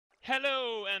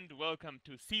Hello and welcome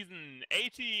to season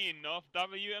 18 of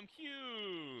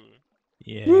WMQ.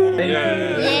 Yeah.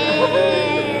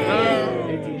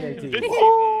 This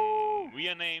season we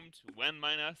are named When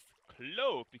Miners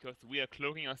Cloak because we are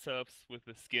cloaking ourselves with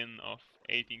the skin of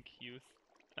 18Qs.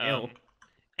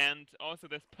 And also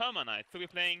there's Permanight, so we're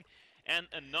playing an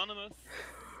anonymous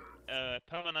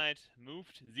Permanight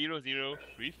moved 0-0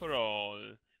 free for all.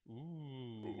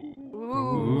 Ooh.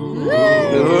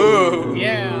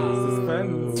 Yeah.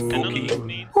 Anonymous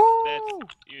means that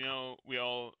we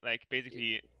all like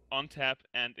basically on tap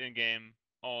and in game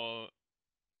all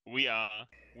we are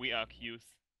Qs.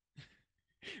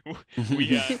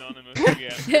 We are anonymous. We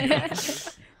are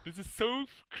Qs. This is so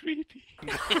creepy. In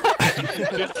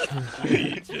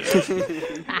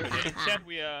chat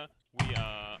we are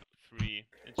free.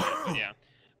 In chat, but yeah.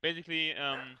 Basically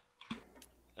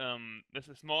there's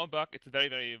a small bug. It's a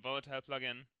very volatile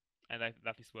plugin. I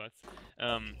love these words.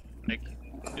 Like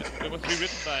it was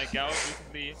rewritten by Gao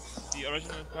recently. The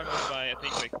original plugin was by I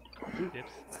think like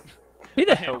Dips. Who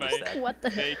the hell was that? What the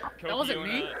hell? That wasn't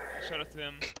me. Shout out to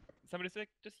him. Somebody's like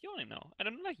just yawning now. I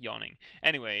don't like yawning.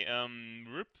 Anyway,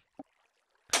 RIP.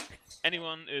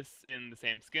 Anyone is in the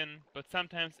same skin, but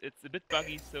sometimes it's a bit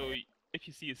buggy. So if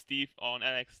you see a Steve or an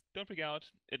Alex, don't freak out.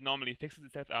 It normally fixes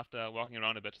itself after walking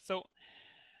around a bit. So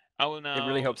I will now. It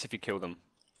really helps if you kill them.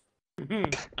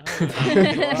 Hand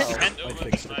over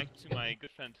the mic to my good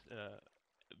friend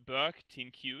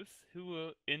EighteenQs, who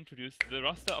will introduce the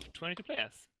roster of 22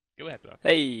 players. Go ahead, Berg.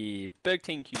 Hey,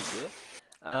 EighteenQs here.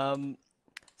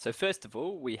 So first of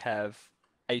all, we have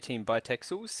 18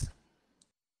 bitexels.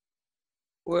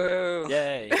 Whoa!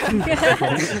 Yay!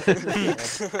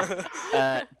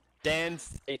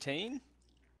 Dan's 18.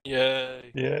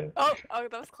 Yay! Yeah. Oh,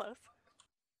 that was close.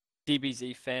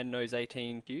 DBZ fan knows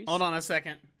 18Qs. Hold on a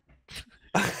second.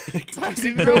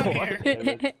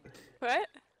 What?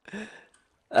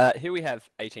 Here we have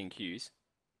 18Qs.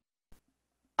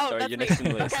 Oh, Sorry, that's you're me. next on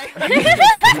the list.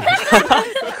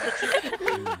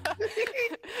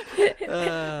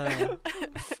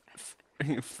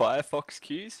 Firefox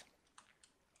Qs.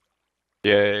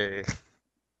 Yay!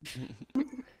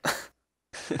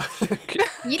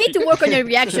 You need to work on your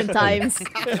reaction times.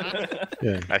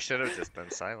 Yeah. I should have just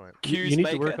been silent. Qs You need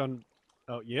maker. to work on.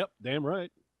 Oh, yep, damn right.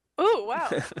 Ooh, wow.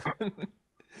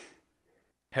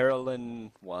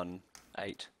 Herolin 1-8.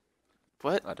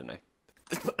 What? I don't know.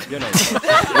 Your name.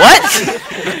 What?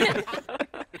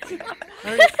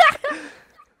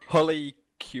 Holly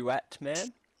Qat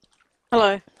man.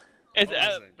 Hello. It's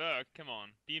Berg, come on.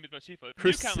 Be a bit more cheerful.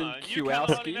 Kristen Newcomer,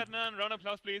 Kowalski. Holly Redman. Round of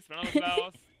applause, please. Round of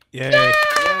applause. Yay!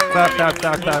 Stop!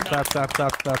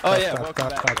 Oh yeah, welcome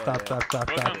back.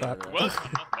 Welcome.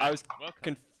 I was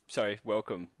Welcome. sorry,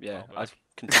 welcome. Yeah, Oh, I was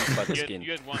confused by the You skin.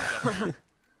 had one job.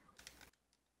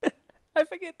 I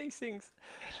forget these things.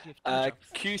 You have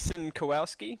two jobs. Kusen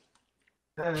Kowalski.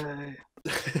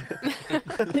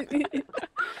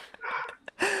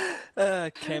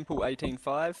 Campbell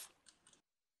 18.5.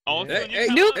 Also, Hey,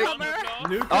 newcomer.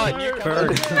 newcomer. Oh,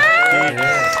 newcomer.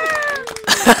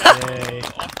 Yay!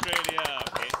 Australia.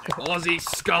 Okay. Aussie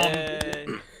scum.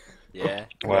 Yeah.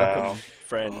 Wow. Welcome,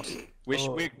 friend.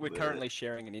 We're currently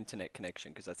sharing an internet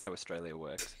connection because that's how Australia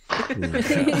works. And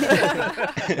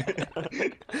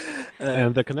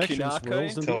the connection Kinako.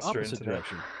 swirls in the Telstra opposite internet.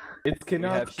 direction. It's We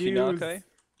have Kinako.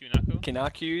 Kinako.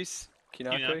 Kinako.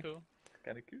 Kinako.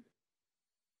 Kinako.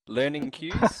 Learning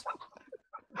cues.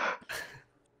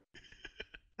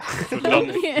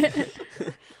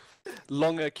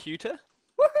 Longer cuter.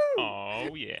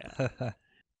 Oh yeah.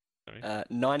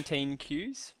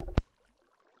 19Qs.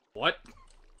 What?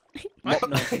 Mop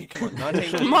 19. Come on,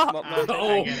 19Qs. Mop. Mop 19.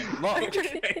 Oh. Mop.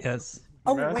 Yes.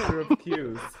 Oh, Master of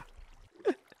Qs.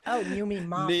 Oh, you mean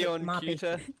mop? Neon mop it.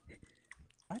 cuter.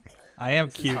 I am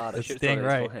This is cute. hard, I That's should've dang thought it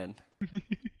was right.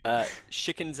 beforehand.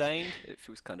 Chicken Zane. It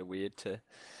feels kind of weird to.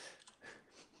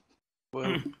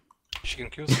 Whoa. Chicken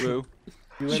kills. Woo.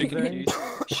 Chicken Zane?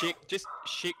 Qs. Chic. Just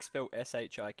chic spelled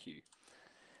SHIQ.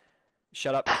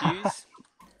 Shut up, Qs.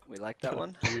 We like that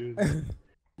one.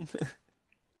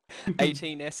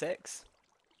 18SX.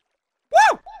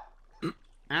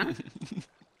 Huh?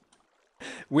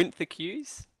 Winther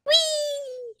Qs.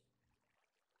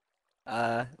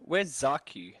 Where's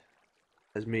Zaku?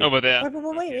 That's me. Over there. Wait, over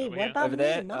what here. about Over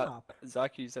there? me? Mop.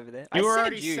 Zaku's over there. You I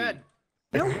already said you. said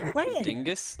No, when?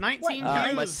 Dingus. 19 What?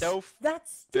 Qs. Myself.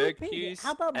 That's Berg stupid. Qs,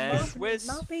 How about and mop? where's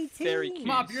Mop 18? Fairyjuice?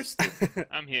 Mob, you're stupid.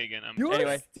 I'm here again. You're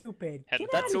Anyway. stupid. Head- Get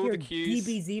That's out of all here, the cues.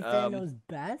 DBZ fan knows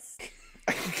best.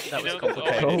 That was You know,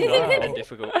 complicated oh, and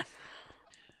difficult.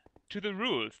 To the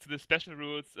rules, to the special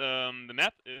rules. The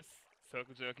map is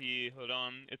Circle Jerky, hold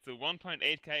on. It's a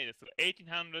 1.8k, it's a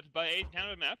 1800 by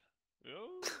 1800 map.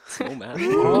 Oh. Small map.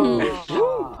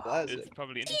 It's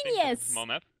probably interesting. Genius! It's a small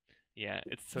map. Yeah,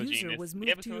 it's so User genius. was The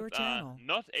moved to your episodes are channel.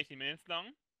 not 80 minutes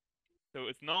long. So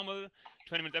it's normal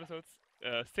 20-minute episodes,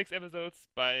 6 episodes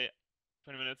by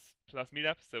 20 minutes plus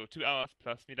meetup, so 2 hours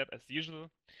plus meetup as usual.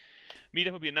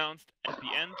 Meetup will be announced at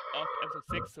the end of episode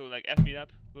 6, so like F meetup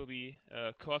will be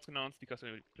course announced because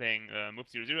we're playing Move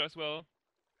 00 as well.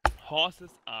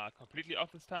 Horses are completely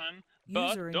off this time, but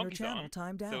User in your donkeys are channel on,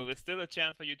 timed so out. there's still a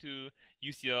chance for you to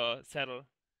use your saddle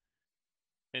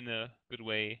in a good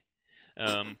way.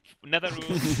 Nether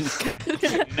rules,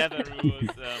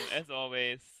 as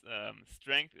always,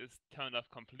 strength is turned off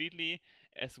completely,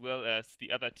 as well as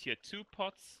the other tier 2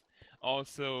 pots.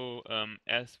 Also,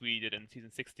 as we did in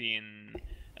season 16,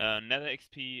 Nether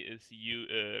XP is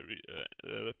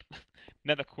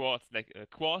Nether quartz, like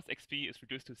quartz XP is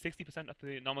reduced to 60% of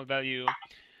the normal value.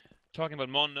 Talking about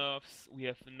more nerfs, we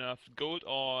have nerfed gold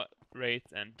ore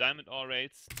rates and diamond ore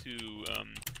rates to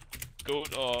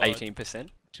gold ore 18%.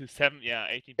 to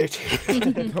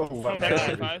 18%. Oh, wow.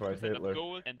 75% of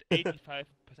gold and 85%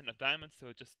 of diamonds,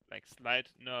 so just like slight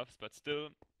nerfs, but still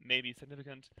maybe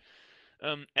significant.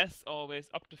 As always,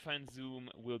 Optifine Zoom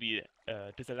will be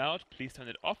disallowed. Please turn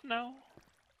it off now.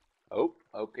 Oh,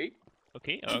 okay.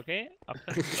 Okay.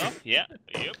 Optifine is off. Yeah.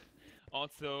 Yep.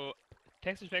 Also,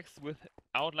 text effects with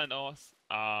outlined ores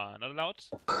are not allowed.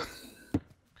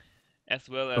 As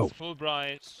well as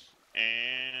Fullbright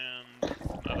and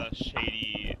some other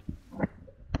cheaty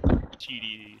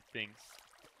things.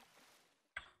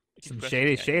 Some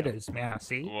shady shaders, man.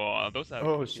 See? Wow, those are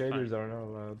shaders are not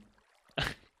allowed.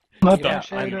 Yeah,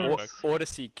 and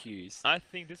Odyssey Qs. I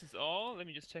think this is all. Let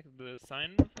me just check the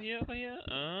sign over here.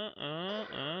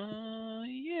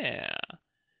 Yeah.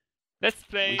 Let's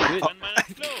play When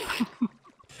Miners Cloak.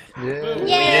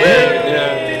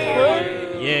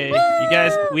 Yay! You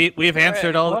guys, we've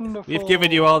answered all. We've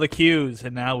given you all the cues,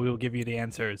 and now we will give you the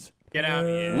answers. Get out of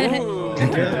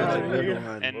here.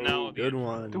 And now good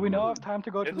one. Do we now have time to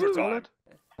go to the toilet?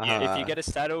 Yeah, if you get a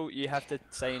saddle, you have to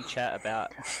say in chat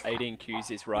about 18Qs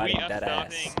is riding that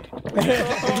ass.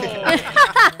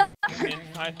 In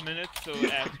 5 minutes, so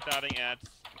starting at.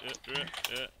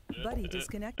 Buddy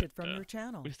disconnected from your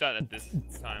channel. We start at this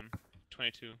time,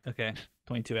 22. Okay,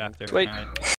 22 after. Wait. All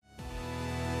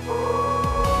right.